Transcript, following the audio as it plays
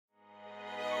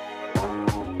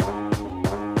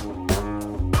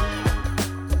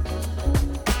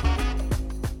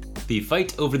The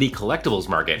fight over the collectibles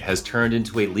market has turned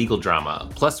into a legal drama.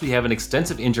 Plus, we have an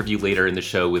extensive interview later in the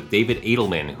show with David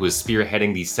Adelman, who is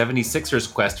spearheading the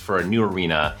 76ers quest for a new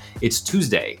arena. It's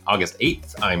Tuesday, August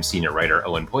 8th. I'm senior writer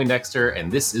Owen Poindexter, and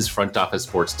this is Front Office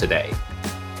Sports Today.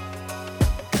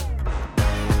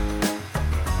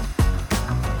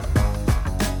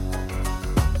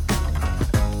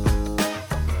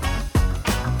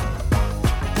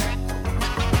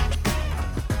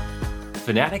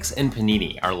 Fanatics and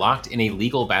Panini are locked in a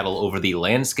legal battle over the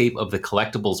landscape of the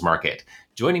collectibles market.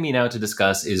 Joining me now to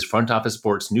discuss is Front Office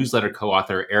Sports newsletter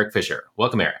co-author Eric Fisher.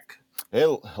 Welcome, Eric. Hey,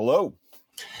 hello.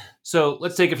 So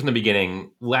let's take it from the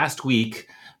beginning. Last week,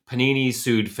 Panini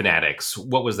sued Fanatics.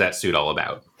 What was that suit all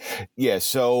about? Yeah,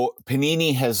 so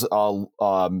Panini has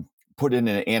put in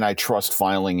an antitrust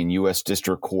filing in U.S.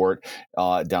 District Court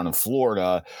down in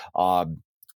Florida.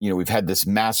 We've had this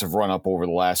massive run up over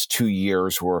the last 2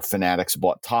 years where Fanatics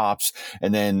bought Topps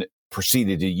and then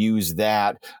proceeded to use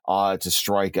that to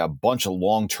strike a bunch of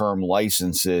long-term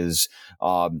licenses,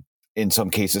 in some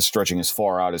cases stretching as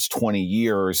far out as 20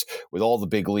 years with all the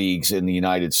big leagues in the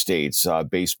United States,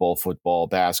 baseball, football,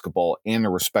 basketball, and the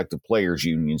respective players'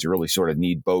 unions. You really sort of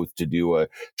need both to do a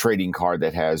trading card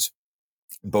that has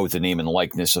both the name and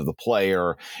likeness of the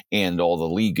player and all the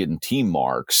league and team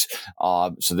marks.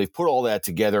 So they've put all that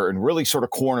together and really sort of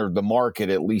cornered the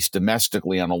market, at least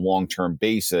domestically, on a long-term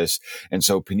basis. And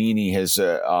so Panini has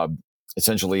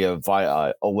essentially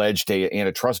alleged an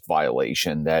antitrust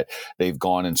violation that they've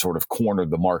gone and sort of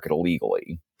cornered the market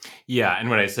illegally. Yeah,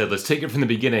 and when I said let's take it from the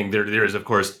beginning, there is, of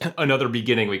course, another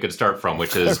beginning we could start from,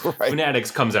 which is right. Fanatics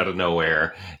comes out of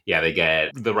nowhere. Yeah, they get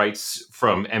the rights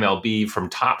from MLB, from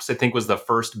Topps, I think was the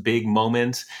first big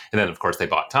moment. And then, of course, they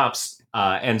bought Topps.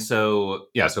 So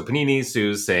Panini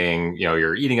sues saying,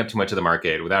 you're eating up too much of the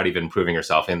market without even proving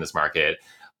yourself in this market.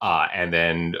 And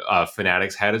then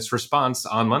Fanatics had its response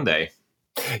on Monday.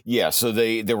 Yeah, so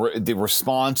the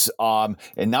response, and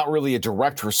not really a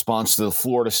direct response to the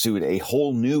Florida suit, a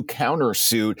whole new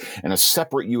countersuit and a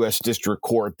separate U.S. District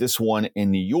Court, this one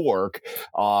in New York,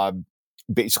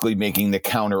 basically making the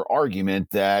counter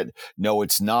argument that no,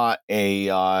 it's not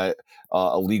a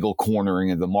legal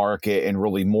cornering of the market, and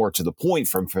really more to the point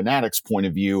from Fanatics' point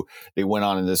of view, they went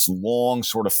on in this long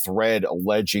sort of thread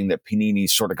alleging that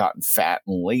Panini's sort of gotten fat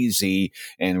and lazy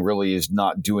and really is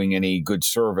not doing any good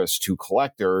service to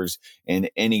collectors, and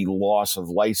any loss of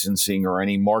licensing or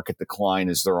any market decline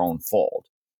is their own fault.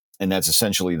 And that's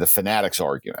essentially the Fanatics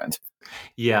argument.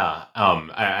 Yeah,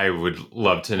 I would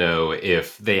love to know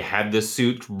if they had the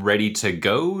suit ready to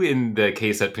go in the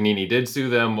case that Panini did sue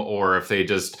them, or if they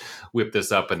just whipped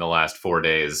this up in the last 4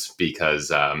 days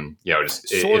because, in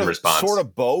response. Sort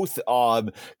of both,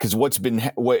 because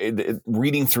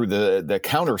reading through the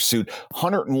countersuit,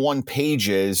 101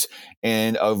 pages,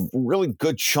 and a really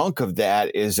good chunk of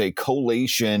that is a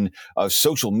collation of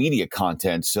social media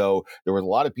content. So there were a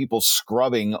lot of people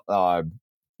scrubbing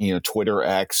Twitter,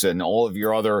 X, and all of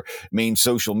your other main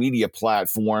social media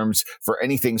platforms for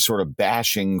anything sort of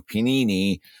bashing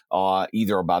Panini,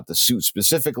 either about the suit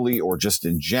specifically or just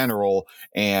in general.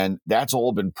 And that's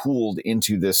all been pooled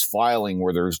into this filing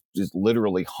where there's just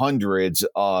literally hundreds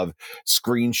of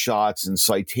screenshots and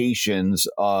citations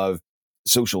of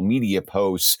social media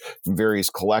posts from various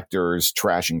collectors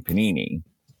trashing Panini.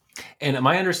 And am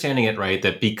I understanding it right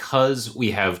that because we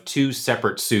have two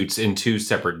separate suits in two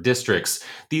separate districts,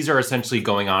 these are essentially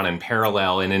going on in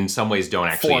parallel and in some ways don't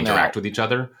actually interact with each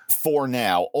other? For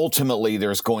now. Ultimately,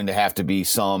 there's going to have to be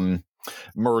some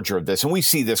merger of this. And we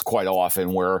see this quite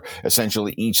often where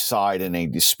essentially each side in a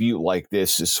dispute like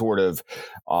this is sort of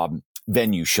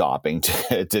venue shopping,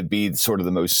 to be sort of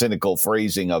the most cynical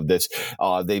phrasing of this.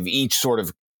 They've each sort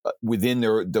of within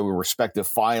their respective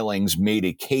filings made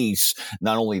a case,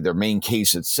 not only their main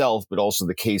case itself, but also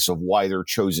the case of why their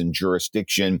chosen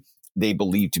jurisdiction they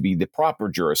believe to be the proper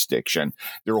jurisdiction.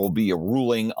 There will be a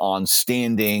ruling on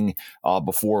standing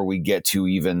before we get to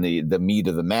even the meat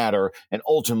of the matter. And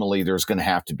ultimately, there's going to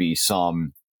have to be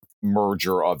some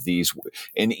merger of these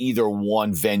in either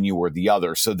one venue or the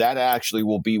other. So that actually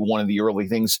will be one of the early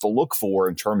things to look for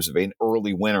in terms of an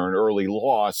early winner and early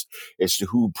loss as to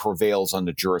who prevails on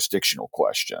the jurisdictional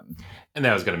question. And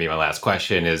that was going to be my last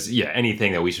question is,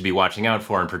 anything that we should be watching out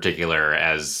for in particular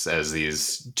as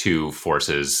these two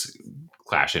forces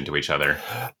clash into each other?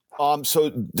 So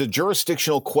the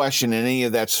jurisdictional question and any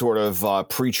of that sort of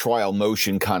pretrial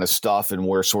motion kind of stuff and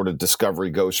where sort of discovery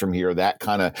goes from here, that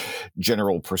kind of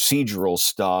general procedural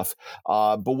stuff.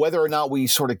 But whether or not we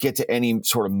sort of get to any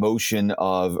sort of motion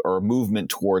of or movement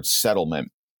towards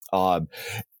settlement,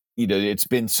 it's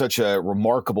been such a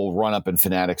remarkable run up in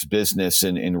Fanatics business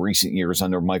in recent years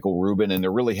under Michael Rubin, and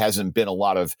there really hasn't been a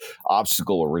lot of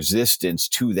obstacle or resistance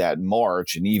to that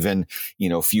march. And even,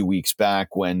 a few weeks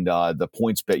back when the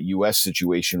PointsBet US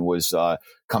situation was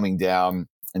coming down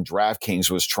and DraftKings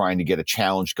was trying to get a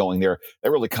challenge going there,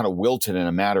 that really kind of wilted in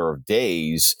a matter of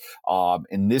days.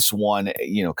 And this one,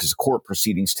 because court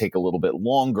proceedings take a little bit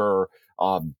longer,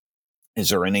 is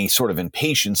there any sort of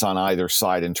impatience on either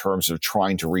side in terms of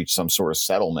trying to reach some sort of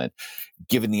settlement?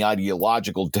 Given the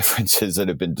ideological differences that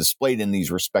have been displayed in these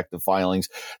respective filings,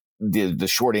 the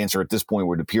short answer at this point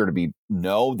would appear to be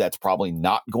no, that's probably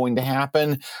not going to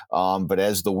happen. But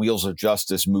as the wheels of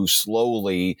justice move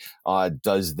slowly,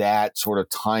 does that sort of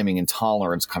timing and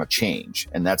tolerance kind of change?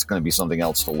 And that's going to be something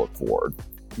else to look forward.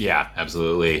 Yeah,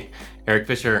 absolutely. Eric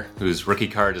Fisher, whose rookie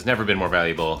card has never been more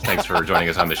valuable, thanks for joining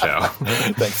us on the show.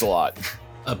 Thanks a lot.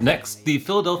 Up next, the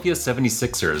Philadelphia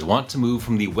 76ers want to move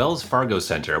from the Wells Fargo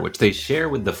Center, which they share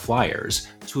with the Flyers,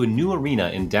 to a new arena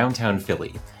in downtown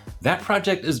Philly. That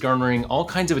project is garnering all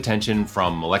kinds of attention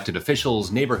from elected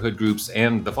officials, neighborhood groups,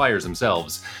 and the Flyers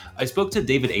themselves. I spoke to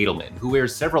David Adelman, who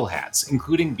wears several hats,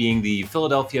 including being the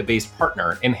Philadelphia-based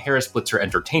partner in Harris Blitzer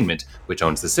Entertainment, which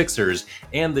owns the Sixers,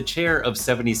 and the chair of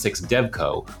 76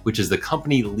 DevCo, which is the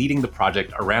company leading the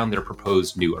project around their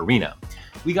proposed new arena.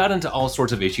 We got into all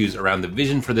sorts of issues around the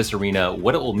vision for this arena,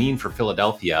 what it will mean for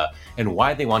Philadelphia, and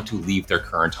why they want to leave their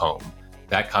current home.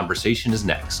 That conversation is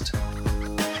next.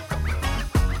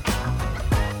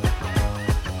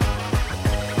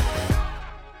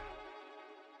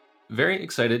 Very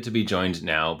excited to be joined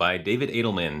now by David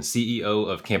Adelman, CEO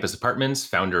of Campus Apartments,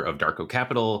 founder of Darko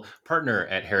Capital, partner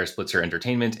at Harris Blitzer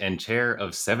Entertainment, and chair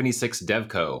of 76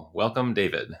 DevCo. Welcome,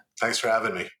 David. Thanks for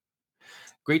having me.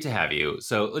 Great to have you.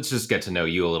 So let's just get to know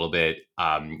you a little bit.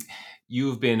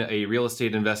 You've been a real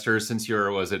estate investor since you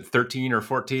were, was it 13 or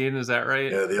 14? Is that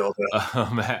right? Yeah, the old.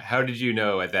 How did you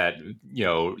know at that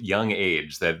young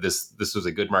age that this was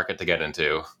a good market to get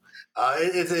into?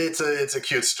 It's a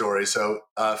cute story. So,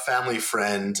 family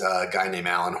friend, a guy named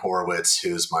Alan Horowitz,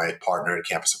 who's my partner at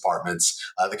Campus Apartments,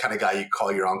 the kind of guy you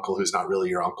call your uncle, who's not really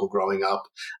your uncle growing up.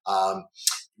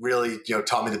 Really,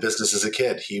 taught me the business as a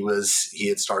kid. He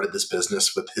had started this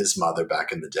business with his mother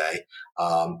back in the day.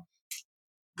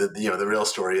 The real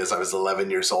story is I was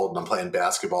 11 years old and I'm playing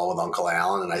basketball with Uncle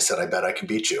Alan, and I said, "I bet I can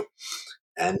beat you."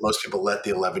 And most people let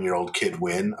the 11-year-old kid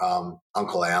win.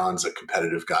 Uncle Alan's a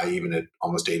competitive guy, even at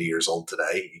almost 80 years old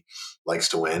today. He likes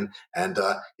to win. And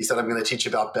he said, "I'm going to teach you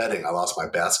about betting." I lost my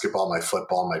basketball, my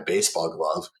football, and my baseball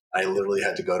glove. I literally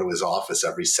had to go to his office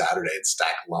every Saturday and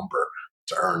stack lumber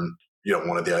to earn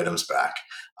one of the items back.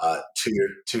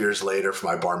 2 years later, for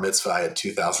my bar mitzvah, I had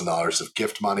 $2,000 of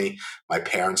gift money. My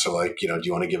parents are like, "Do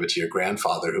you want to give it to your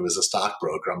grandfather who was a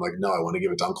stockbroker?" I'm like, "No, I want to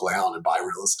give it to Uncle Alan and buy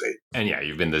real estate." And yeah,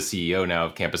 you've been the CEO now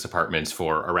of Campus Apartments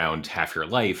for around half your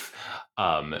life.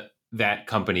 That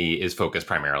company is focused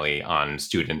primarily on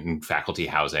student and faculty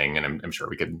housing, and I'm sure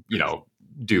we could,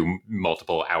 do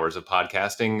multiple hours of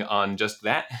podcasting on just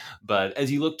that. But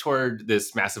as you look toward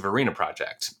this massive arena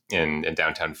project in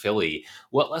downtown Philly,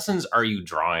 what lessons are you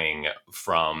drawing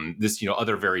from this,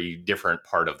 other very different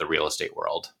part of the real estate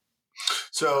world?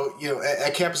 So,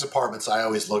 at Campus Apartments, I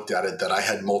always looked at it that I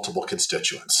had multiple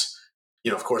constituents.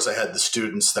 Of course, I had the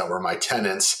students that were my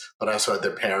tenants, but I also had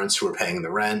their parents who were paying the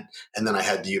rent. And then I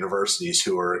had the universities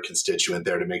who were a constituent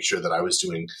there to make sure that I was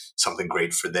doing something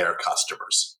great for their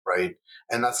customers, right?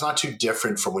 And that's not too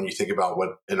different from when you think about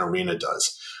what an arena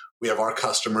does. We have our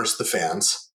customers, the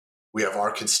fans. We have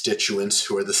our constituents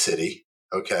who are the city,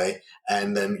 okay?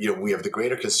 And then, we have the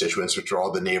greater constituents, which are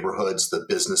all the neighborhoods, the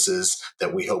businesses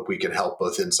that we hope we can help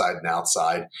both inside and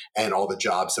outside, and all the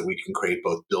jobs that we can create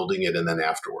both building it and then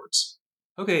afterwards.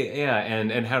 Okay, yeah,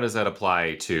 and how does that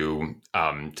apply to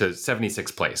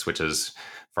 76 Place, which is,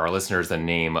 for our listeners, the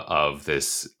name of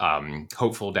this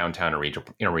hopeful downtown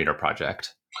arena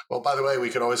project? Well, by the way, we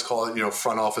could always call it,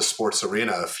 Front Office Sports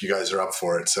Arena if you guys are up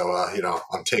for it. So,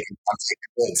 I'm taking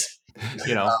bids.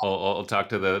 I'll talk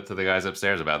to the guys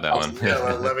upstairs about that one. Yeah,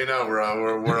 let me know.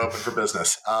 We're open for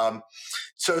business.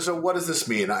 So what does this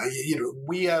mean?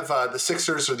 We have the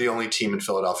Sixers are the only team in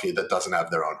Philadelphia that doesn't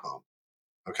have their own home.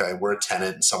 Okay, we're a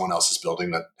tenant in someone else's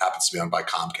building that happens to be owned by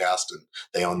Comcast, and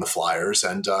they own the Flyers.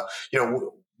 And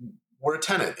we're a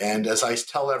tenant. And as I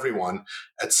tell everyone,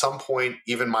 at some point,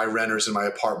 even my renters in my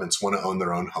apartments want to own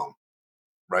their own home,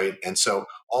 right? And so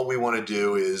all we want to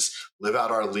do is live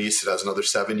out our lease. It has another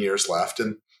 7 years left,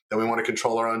 and then we want to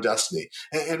control our own destiny.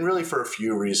 And really for a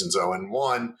few reasons, Owen.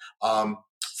 One,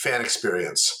 fan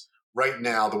experience. right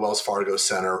now, the Wells Fargo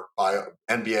Center, by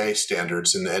NBA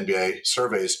standards and the NBA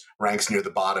surveys, ranks near the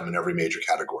bottom in every major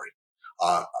category.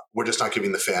 We're just not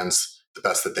giving the fans the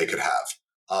best that they could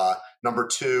have. Number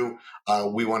two,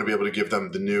 we want to be able to give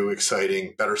them the new,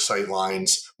 exciting, better sight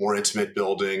lines, more intimate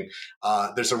building.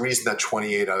 There's a reason that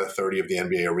 28 out of 30 of the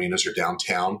NBA arenas are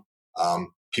downtown.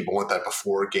 People want that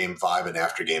before game vibe and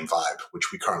after game vibe,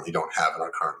 which we currently don't have in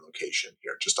our current location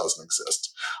here. It just doesn't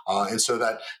exist. And so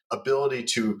that ability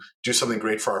to do something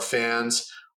great for our fans,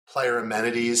 player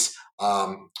amenities,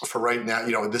 for right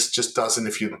now, this just doesn't,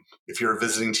 if you're a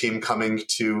visiting team coming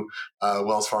to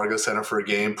Wells Fargo Center for a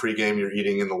game, pregame, you're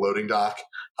eating in the loading dock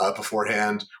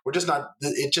beforehand.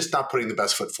 It's just not putting the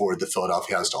best foot forward that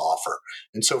Philadelphia has to offer.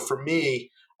 And so for me,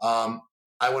 I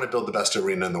want to build the best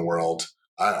arena in the world.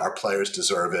 Our players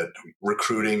deserve it.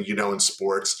 Recruiting, in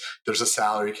sports, there's a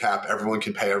salary cap. Everyone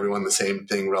can pay everyone the same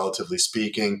thing, relatively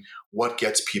speaking. What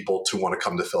gets people to want to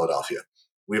come to Philadelphia?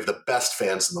 We have the best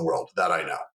fans in the world, that I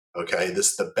know. Okay,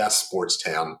 this is the best sports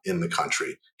town in the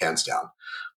country, hands down.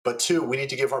 But two, we need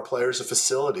to give our players a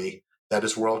facility that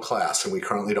is world class, and we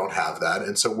currently don't have that.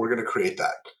 And so we're going to create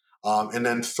that. And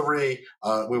then three,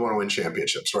 we want to win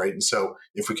championships, right? And so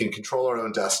if we can control our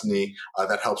own destiny,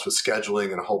 that helps with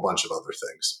scheduling and a whole bunch of other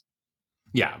things.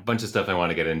 Yeah, a bunch of stuff I want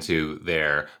to get into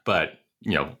there. But,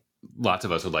 lots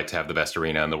of us would like to have the best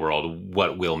arena in the world.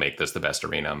 What will make this the best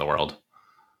arena in the world?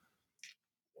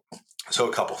 So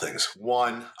a couple things.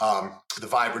 One, the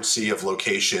vibrancy of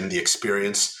location, the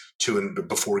experience to and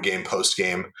before game, post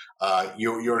game.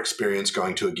 Your experience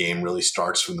going to a game really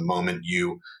starts from the moment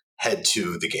you head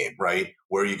to the game, right?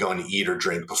 Where are you going to eat or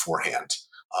drink beforehand?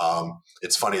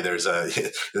 It's funny. There's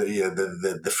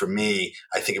for me,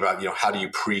 I think about, how do you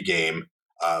pregame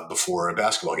before a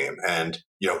basketball game? And,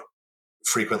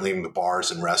 frequently the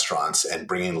bars and restaurants and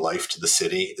bringing life to the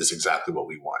city is exactly what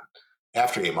we want.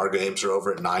 After game, our games are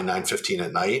over at 9:15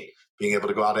 at night, being able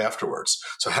to go out afterwards.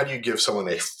 So how do you give someone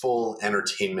a full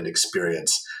entertainment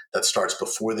experience that starts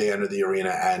before they enter the arena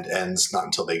and ends not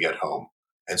until they get home?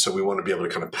 And so we want to be able to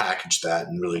kind of package that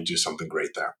and really do something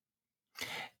great there.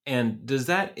 And does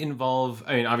that involve,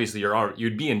 obviously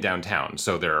you'd be in downtown,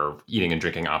 so there are eating and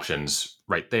drinking options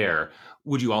right there.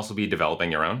 Would you also be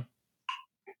developing your own?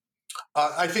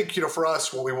 I think, for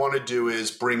us, what we want to do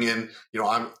is bring in,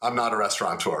 I'm not a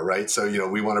restaurateur, right? So,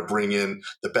 we want to bring in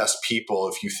the best people.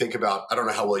 If you think about, I don't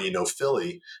know how well you know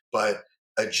Philly, but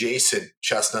adjacent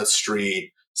Chestnut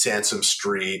Street, Sansom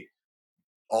Street,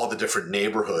 all the different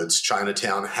neighborhoods,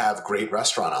 Chinatown, have great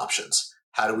restaurant options.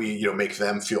 How do we, make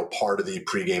them feel part of the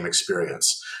pregame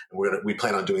experience? And we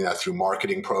plan on doing that through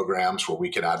marketing programs where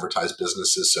we can advertise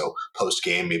businesses. So post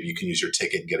game, maybe you can use your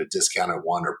ticket and get a discount at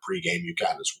one, or pregame you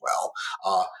can as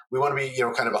well. We want to be,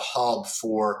 kind of a hub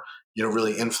for,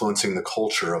 really influencing the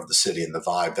culture of the city and the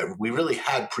vibe that we really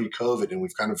had pre-COVID, and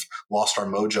we've kind of lost our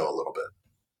mojo a little bit.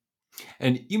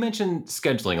 And you mentioned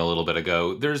scheduling a little bit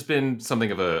ago. There's been something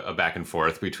of a back and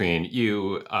forth between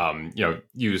you,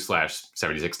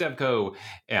 you/76 Devco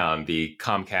and the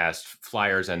Comcast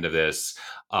Flyers end of this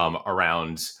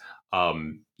around,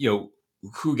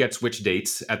 who gets which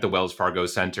dates at the Wells Fargo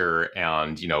Center,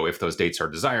 and if those dates are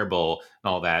desirable and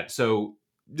all that. So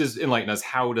just enlighten us.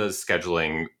 How does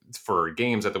scheduling for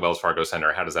games at the Wells Fargo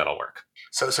Center? How does that all work?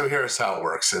 So here's how it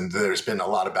works, and there's been a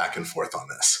lot of back and forth on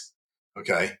this.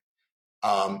 Okay.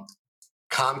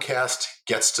 Comcast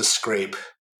gets to scrape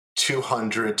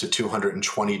 200 to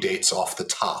 220 dates off the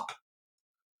top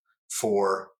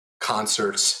for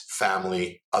concerts,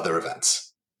 family, other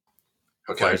events.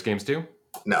 Okay. Flyers games too?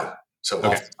 No. So okay.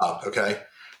 Off the top, okay.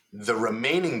 The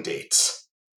remaining dates,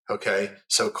 okay,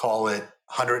 so call it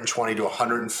 120 to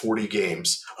 140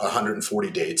 games, 140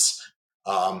 dates,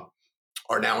 are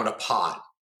now in a pot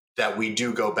that we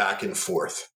do go back and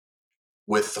forth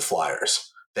with the Flyers.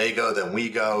 They go, then we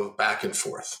go, back and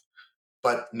forth.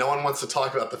 But no one wants to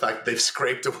talk about the fact that they've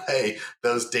scraped away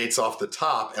those dates off the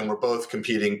top, and we're both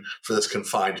competing for this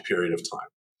confined period of time.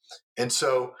 And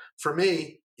so for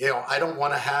me, I don't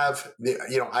want to have,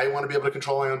 I want to be able to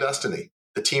control my own destiny.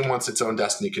 The team wants its own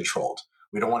destiny controlled.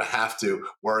 We don't want to have to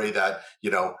worry that,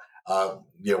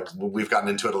 we've gotten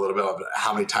into it a little bit of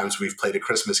how many times we've played a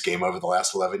Christmas game over the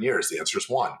last 11 years. The answer is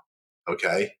one.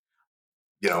 Okay.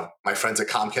 My friends at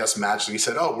Comcast magically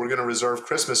said, "Oh, we're going to reserve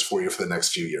Christmas for you for the next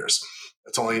few years."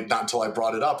 It's only not until I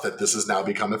brought it up that this has now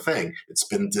become a thing. It's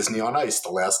been Disney on Ice the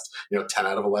last, 10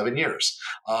 out of 11 years.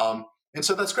 And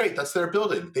so that's great. That's their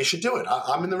building. They should do it.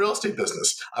 I'm in the real estate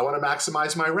business. I want to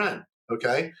maximize my rent.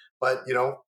 Okay. But,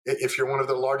 if you're one of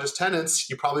the largest tenants,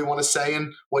 you probably want to say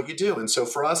in what you do. And so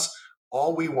for us,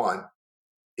 all we want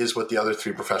is what the other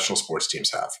three professional sports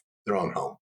teams have, their own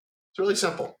home. It's really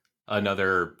simple.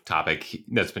 Another topic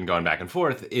that's been going back and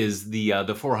forth is the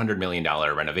 $400 million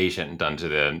renovation done to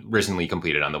the recently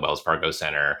completed on the Wells Fargo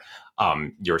Center.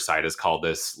 Your side has called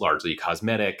this largely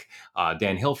cosmetic.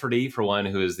 Dan Hilferty, for one,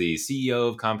 who is the CEO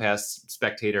of Compass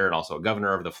Spectator and also a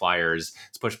governor of the Flyers,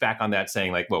 has pushed back on that,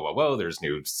 saying like, whoa, there's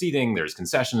new seating, there's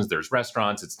concessions, there's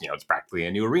restaurants. It's practically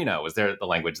a new arena, was the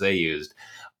language they used.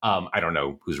 I don't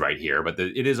know who's right here, but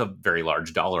it is a very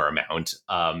large dollar amount.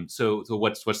 So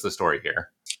what's the story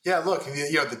here? Yeah, look,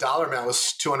 the dollar amount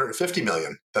was $250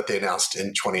 million that they announced in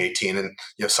 2018, and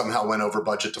somehow went over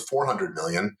budget to $400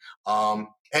 million.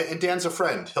 And Dan's a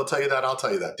friend. He'll tell you that. I'll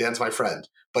tell you that. Dan's my friend,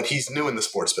 but he's new in the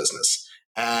sports business.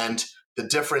 And the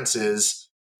difference is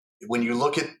when you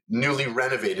look at newly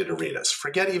renovated arenas,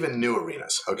 forget even new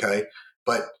arenas, okay?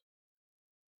 But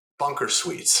bunker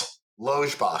suites,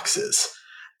 loge boxes,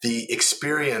 the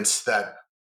experience that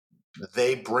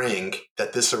they bring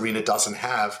that this arena doesn't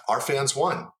have, our fans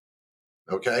won.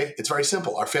 Okay? It's very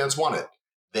simple. Our fans want it.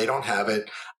 They don't have it.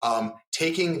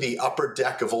 Taking the upper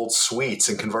deck of old suites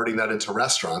and converting that into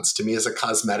restaurants, to me, is a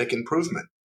cosmetic improvement.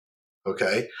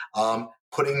 Okay?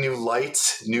 Putting new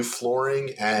lights, new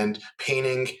flooring, and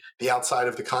painting the outside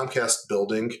of the Comcast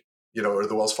building, or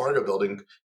the Wells Fargo building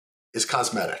is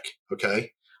cosmetic.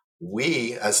 Okay?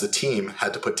 We, as the team,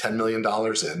 had to put $10 million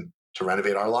in to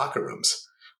renovate our locker rooms.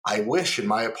 I wish in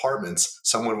my apartments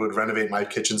someone would renovate my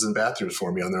kitchens and bathrooms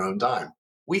for me on their own dime.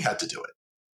 We had to do it.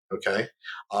 Okay.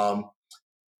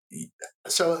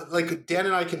 So like Dan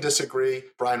and I can disagree.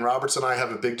 Brian Roberts and I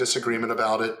have a big disagreement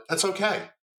about it. That's okay.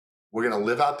 We're going to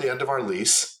live out the end of our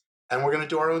lease and we're going to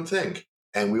do our own thing.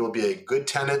 And we will be a good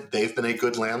tenant. They've been a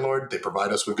good landlord. They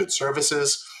provide us with good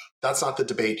services. That's not the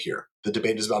debate here. The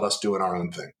debate is about us doing our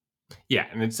own thing. Yeah,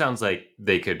 and it sounds like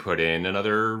they could put in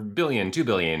another $2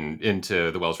 billion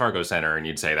into the Wells Fargo Center, and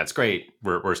you'd say that's great.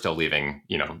 We're still leaving,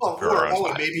 for our own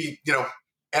spot. Maybe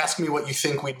ask me what you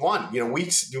think we'd want.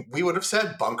 We would have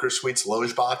said bunker suites,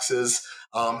 loge boxes,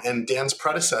 and Dan's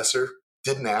predecessor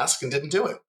didn't ask and didn't do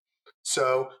it.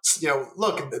 So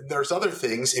look, there's other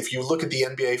things. If you look at the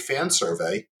NBA fan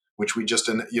survey, which we just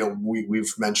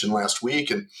we've mentioned last week,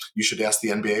 and you should ask the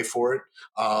NBA for it.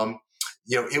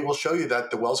 It will show you that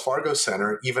the Wells Fargo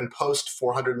Center, even post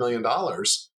 $400 million,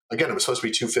 again, it was supposed to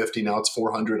be $250, now it's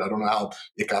 $400. I don't know how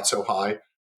it got so high.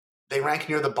 They rank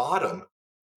near the bottom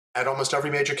at almost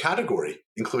every major category,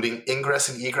 including ingress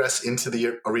and egress into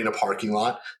the arena parking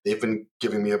lot. They've been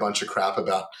giving me a bunch of crap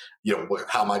about,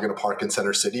 how am I going to park in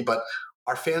Center City? But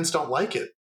our fans don't like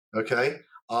it. Okay.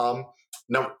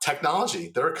 No,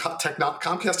 technology.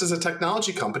 Comcast is a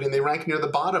technology company, and they rank near the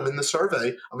bottom in the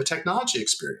survey of a technology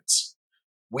experience.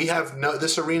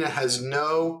 This arena has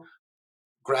no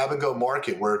grab and go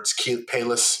market where it's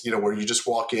payless, where you just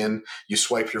walk in, you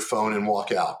swipe your phone and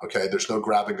walk out. Okay. There's no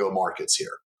grab and go markets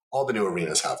here. All the new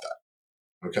arenas have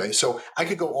that. Okay. So I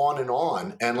could go on and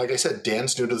on. And like I said,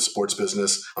 Dan's new to the sports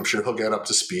business. I'm sure he'll get up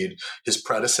to speed. His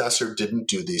predecessor didn't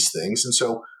do these things. And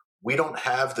so we don't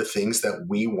have the things that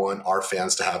we want our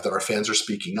fans to have, that our fans are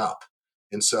speaking up.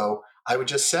 And so I would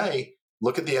just say,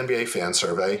 look at the NBA fan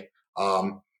survey.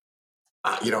 I'm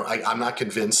not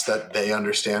convinced that they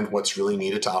understand what's really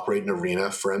needed to operate an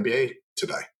arena for NBA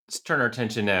today. Let's turn our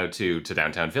attention now to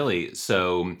downtown Philly.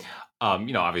 So,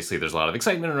 obviously there's a lot of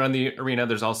excitement around the arena.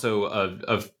 There's also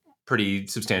a pretty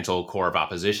substantial core of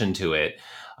opposition to it,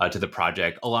 to the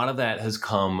project. A lot of that has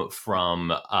come from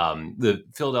the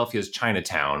Philadelphia's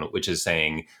Chinatown, which is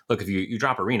saying, look, if you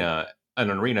drop an arena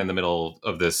in the middle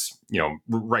of this,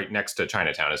 right next to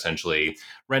Chinatown, essentially,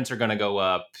 rents are going to go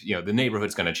up, the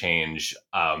neighborhood's going to change.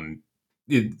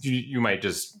 You might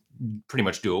just pretty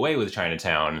much do away with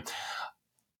Chinatown.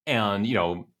 And,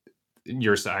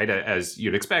 your side, as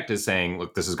you'd expect, is saying,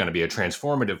 look, this is going to be a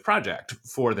transformative project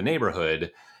for the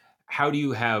neighborhood. How do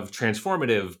you have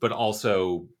transformative, but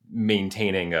also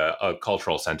maintaining a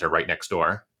cultural center right next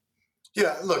door?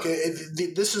 Yeah, look,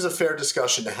 this is a fair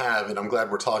discussion to have, and I'm glad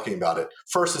we're talking about it.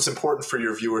 First, it's important for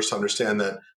your viewers to understand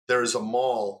that there is a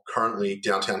mall currently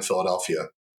downtown Philadelphia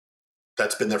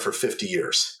that's been there for 50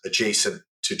 years, adjacent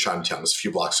to Chinatown. It's a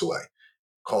few blocks away.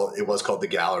 It was called the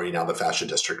Gallery, now the Fashion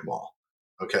District Mall.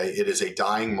 Okay, it is a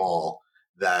dying mall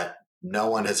that no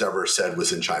one has ever said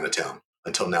was in Chinatown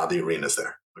until now. The arena's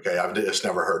there. Okay, I've just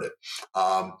never heard it.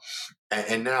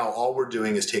 And now all we're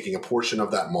doing is taking a portion of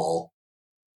that mall,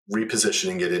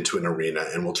 repositioning it into an arena,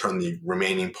 and we'll turn the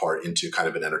remaining part into kind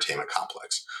of an entertainment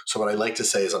complex. So what I like to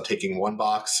say is I'm taking one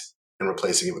box and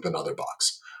replacing it with another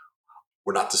box.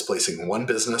 We're not displacing one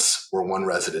business or one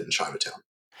resident in Chinatown.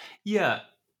 Yeah,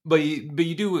 but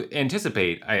you do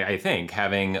anticipate, I think,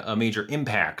 having a major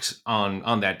impact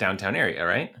on that downtown area,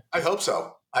 right? I hope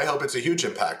so. I hope it's a huge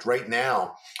impact. Right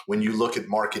now, when you look at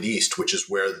Market East, which is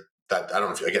where that, I don't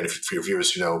know if, again, if for your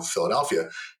viewers who know Philadelphia,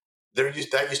 that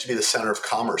used to be the center of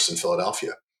commerce in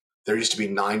Philadelphia. There used to be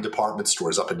 9 department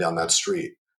stores up and down that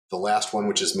street. The last one,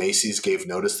 which is Macy's, gave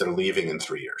notice they're leaving in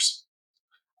 3 years.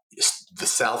 The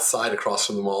south side across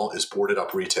from the mall is boarded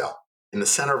up retail. In the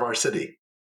center of our city,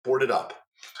 boarded up.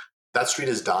 That street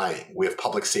is dying. We have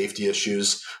public safety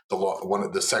issues. One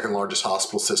of the second largest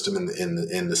hospital system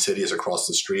in the city is across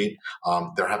the street.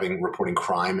 They're reporting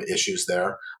crime issues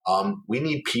there. We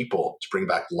need people to bring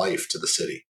back life to the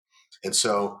city. And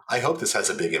so I hope this has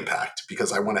a big impact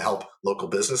because I want to help local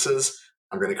businesses.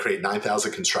 I'm going to create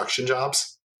 9,000 construction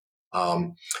jobs.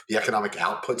 The economic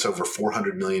output's over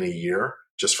 $400 million a year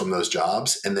just from those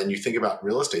jobs. And then you think about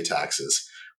real estate taxes.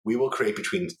 We will create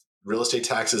between real estate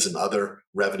taxes and other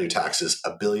revenue taxes,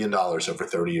 $1 billion over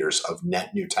 30 years of net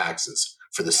new taxes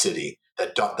for the city.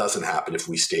 That doesn't happen if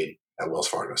we stayed at Wells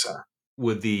Fargo Center.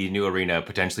 Would the new arena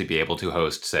potentially be able to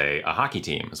host, say, a hockey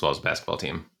team as well as a basketball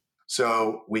team?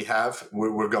 So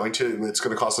we're going to, it's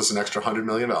going to cost us an extra $100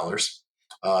 million.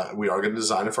 We are going to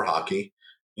design it for hockey.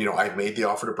 I've made the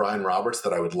offer to Brian Roberts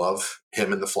that I would love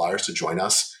him and the Flyers to join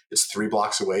us. It's 3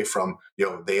 blocks away from,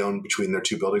 they own between their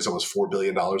 2 buildings almost $4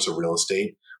 billion of real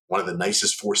estate. One of the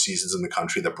nicest Four Seasons in the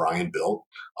country that Brian built.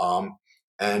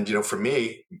 And for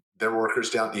me, their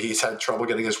workers he's had trouble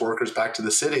getting his workers back to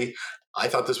the city. I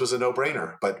thought this was a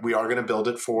no-brainer, but we are going to build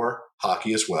it for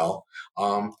hockey as well.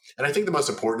 And I think the most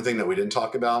important thing that we didn't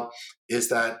talk about is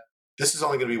that this is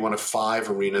only going to be one of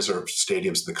 5 arenas or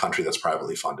stadiums in the country that's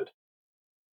privately funded.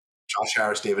 Josh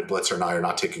Harris, David Blitzer, and I are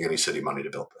not taking any city money to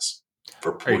build this.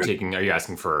 Are you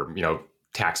asking for,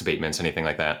 tax abatements, anything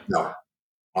like that? No.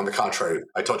 On the contrary,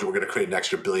 I told you we're going to create an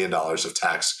extra $1 billion of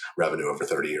tax revenue over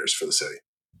 30 years for the city.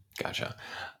 Gotcha.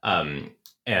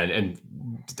 And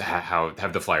how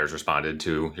have the Flyers responded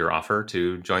to your offer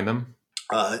to join them?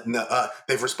 No,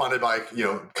 they've responded by,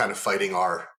 kind of fighting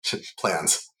our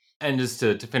plans. And just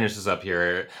to finish this up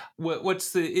here,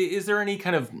 is there any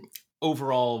kind of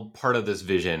overall part of this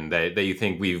vision that you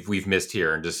think we've missed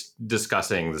here in just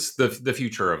discussing the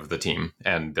future of the team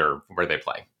and where they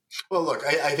play? Well, look,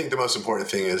 I think the most important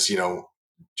thing is,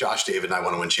 Josh, David, and I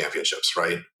want to win championships,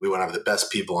 right? We want to have the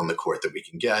best people on the court that we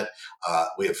can get.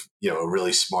 We have, a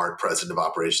really smart president of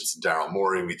operations, Daryl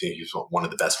Morey. We think he's one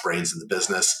of the best brains in the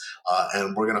business.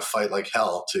 And we're going to fight like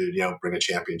hell to, bring a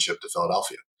championship to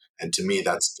Philadelphia. And to me,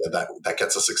 that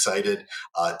gets us excited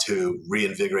to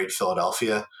reinvigorate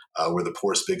Philadelphia. We're the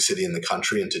poorest big city in the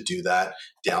country, and to do that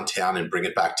downtown and bring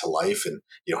it back to life and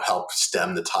help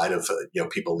stem the tide of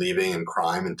people leaving and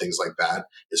crime and things like that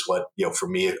is what for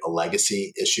me a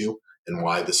legacy issue and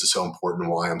why this is so important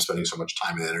and why I'm spending so much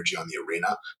time and energy on the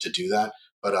arena to do that.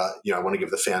 But I want to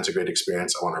give the fans a great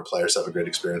experience. I want our players to have a great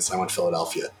experience. And I want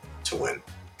Philadelphia to win.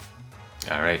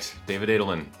 All right, David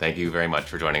Adelman, thank you very much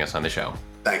for joining us on the show.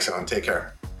 Thanks, Owen. Take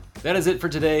care. That is it for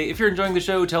today. If you're enjoying the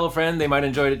show, tell a friend. They might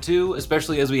enjoy it too,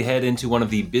 especially as we head into one of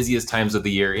the busiest times of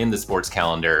the year in the sports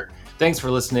calendar. Thanks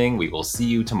for listening. We will see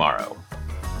you tomorrow.